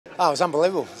Oh, it was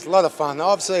unbelievable. It was a lot of fun.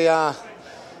 Obviously,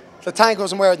 the tank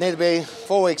wasn't where it needed to be.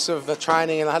 4 weeks of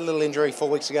training, and I had a little injury 4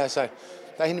 weeks ago, so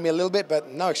they hindered me a little bit, but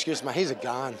no excuse, mate. He's a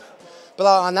gun. But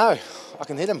I know I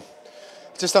can hit him.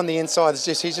 Just on the inside,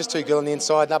 he's just too good on the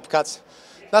inside, and uppercuts.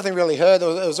 Nothing really hurt. It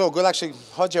was all good. Actually,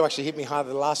 Hodges actually hit me harder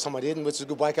the last time I did, which was a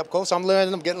good wake-up call. So I'm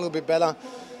learning. I'm getting a little bit better.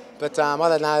 But I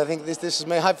don't know. I think this is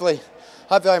me. Hopefully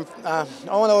I want to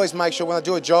always make sure when I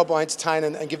do a job, I entertain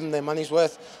and give them their money's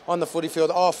worth on the footy field,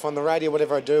 off, on the radio,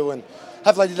 whatever I do. And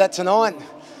hopefully I did that tonight.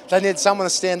 They needed someone to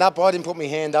stand up. I didn't put my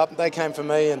hand up. They came for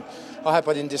me, and I hope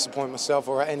I didn't disappoint myself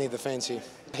or any of the fans here.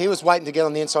 He was waiting to get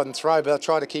on the inside and throw, but I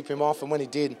tried to keep him off. And when he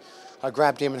did, I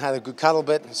grabbed him and had a good cuddle.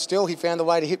 But still, he found a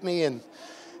way to hit me, and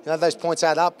those points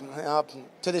add up.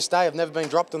 To this day, I've never been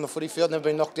dropped on the footy field, never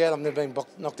been knocked out. I've never been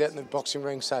knocked out in the boxing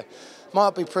ring. So,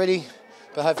 might be pretty,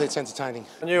 but hopefully it's entertaining.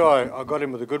 I knew I got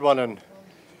him with a good one, and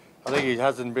I think he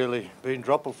hasn't really been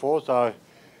dropped before. So,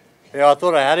 yeah, I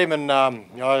thought I had him, and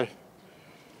I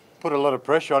put a lot of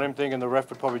pressure on him, thinking the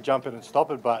ref would probably jump in and stop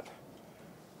it, but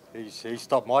he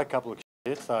stopped my couple of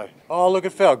hits. So, look,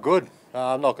 it felt good.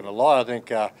 I'm not going to lie. I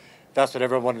think that's what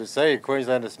everyone wanted to see.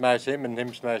 Queenslander smash him and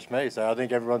him smash me. So I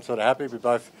think everyone's sort of happy. We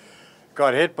both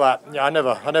got hit, but I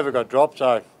never got dropped.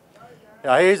 So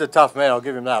he's a tough man. I'll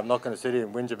give him that. I'm not going to sit here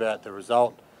and whinge about the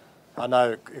result. I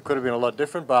know it could have been a lot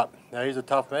different, but he's a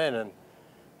tough man,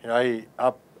 and he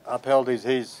upheld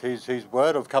his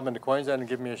word of coming to Queensland and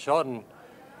giving me a shot. And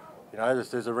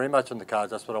there's a rematch on the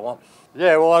cards. That's what I want.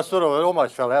 Yeah, well, I sort of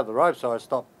almost fell out of the rope, so I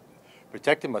stopped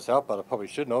protecting myself, but I probably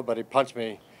shouldn't have. But he punched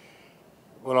me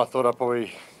when I thought I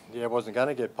probably wasn't going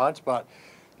to get punched. But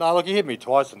no, look, he hit me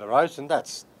twice in the ropes, and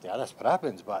that's what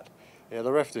happens. But the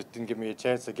ref just didn't give me a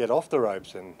chance to get off the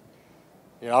ropes, and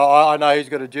I know he's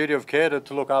got a duty of care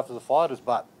to look after the fighters.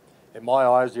 But in my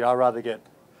eyes, I'd rather get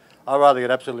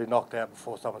absolutely knocked out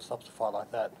before someone stops a fight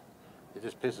like that. It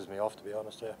just pisses me off, to be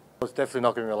honest. Yeah, it's definitely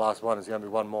not going to be my last one. It's going to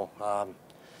be one more.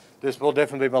 This will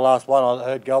definitely be my last one. I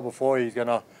heard Gal before. He's going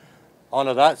to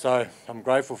honour that, so I'm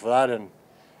grateful for that. And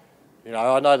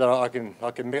I know that I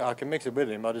can mix it with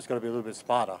him. I just got to be a little bit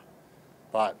smarter.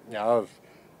 But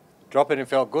dropping him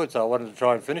felt good, so I wanted to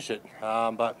try and finish it.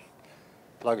 But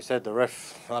like I said, the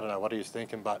ref, I don't know what he was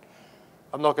thinking, but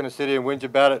I'm not going to sit here and whinge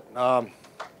about it.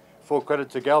 Full credit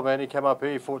to Gal, man. He came up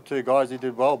here, he fought two guys, he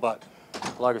did well. But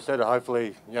like I said,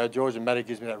 hopefully George and Matty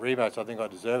gives me that rematch. I think I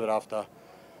deserve it after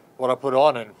what I put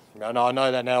on, and I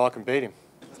know that now I can beat him.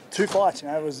 2 fights,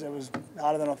 it was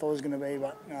harder than I thought it was going to be,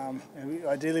 but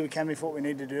ideally we came in for what we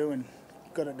needed to do and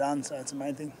got it done, so it's the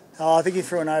main thing. I think he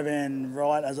threw an overhand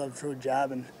right as I threw a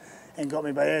jab and got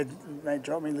me, but yeah, mate,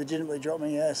 legitimately dropped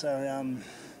me, yeah, so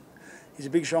he's a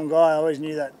big, strong guy. I always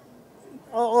knew that.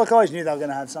 I always knew they were going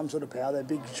to have some sort of power. They're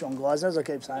big, strong guys, and as I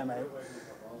keep saying, mate,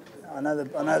 I know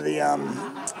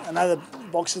the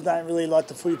boxers don't really like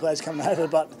the footy players coming over,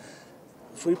 but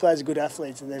footy players are good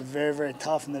athletes, and they're very, very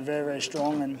tough, and they're very, very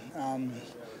strong. And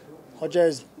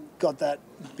Hodges got that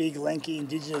big, lanky,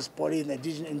 indigenous body and that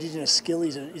indigenous skill.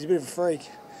 He's a bit of a freak.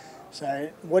 So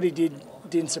what he did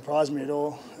didn't surprise me at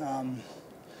all.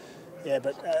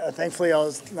 But thankfully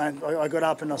I got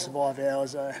up and I survived. Yeah, I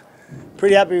was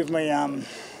pretty happy with me. I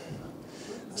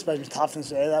suppose my toughness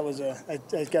there. That was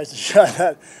it goes to show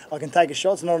that I can take a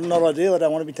shot. It's not ideal. I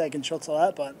don't want to be taking shots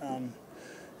like that, but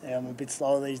I'm a bit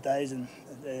slower these days, and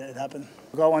it happened.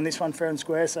 I won this one fair and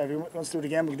square, so if he wants to do it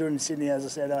again, we can do it in Sydney. As I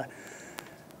said,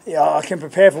 I can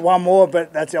prepare for one more,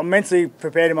 but I'm mentally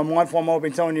prepared in my mind for one more. I've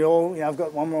been telling you all, I've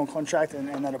got one more on contract,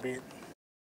 and that'll be it.